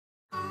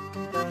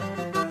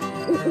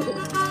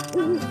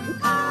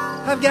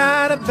I've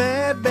got a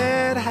bad,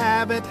 bad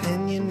habit,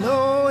 and you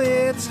know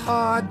it's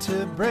hard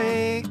to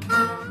break.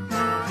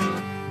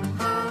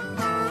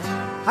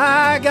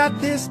 I got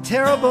this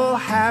terrible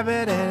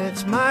habit, and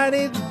it's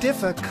mighty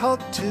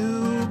difficult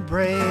to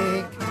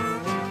break.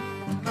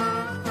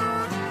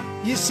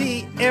 You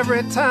see,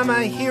 every time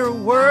I hear a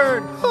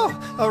word,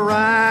 a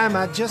rhyme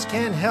I just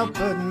can't help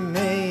but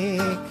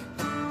make.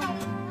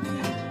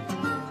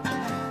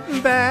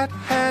 Bat,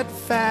 hat,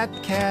 fat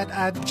cat,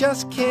 I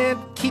just can't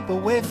keep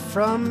away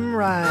from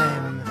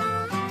rhyme.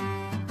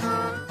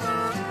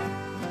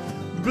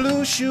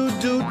 Blue shoe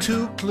doo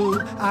to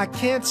clue, I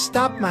can't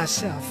stop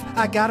myself,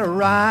 I gotta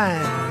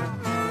rhyme.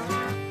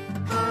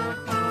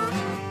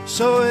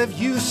 So if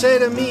you say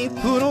to me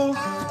poodle,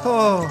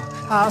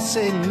 I'll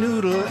say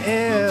noodle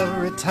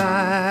every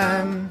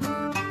time.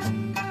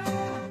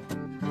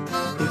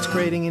 It's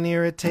grating and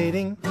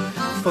irritating,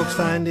 folks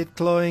find it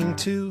cloying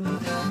too,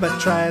 but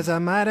try as I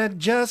might, I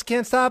just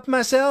can't stop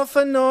myself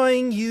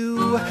annoying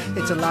you.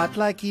 It's a lot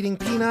like eating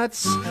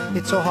peanuts,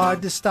 it's so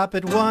hard to stop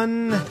at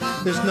one.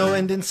 There's no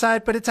end in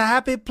sight, but it's a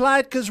happy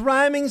plight, 'cause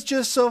rhyming's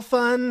just so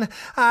fun.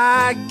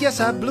 I guess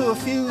I blew a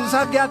fuse,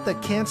 I've got the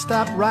can't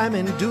stop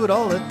rhyming, do it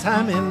all the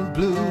time in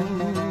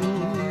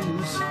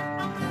blues.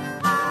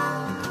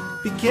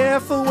 Be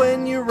careful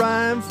when you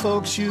rhyme,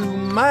 folks, you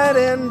might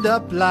end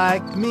up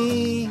like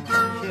me.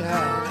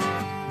 Yeah.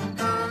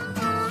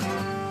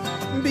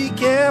 Be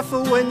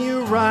careful when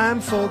you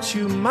rhyme, folks,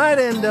 you might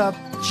end up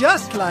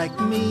just like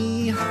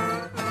me.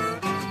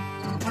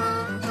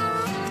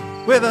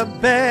 With a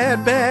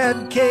bad,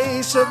 bad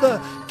case of the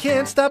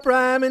can't stop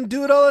rhyming,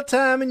 do it all the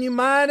time, and you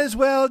might as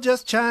well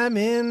just chime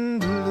in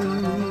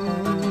blues.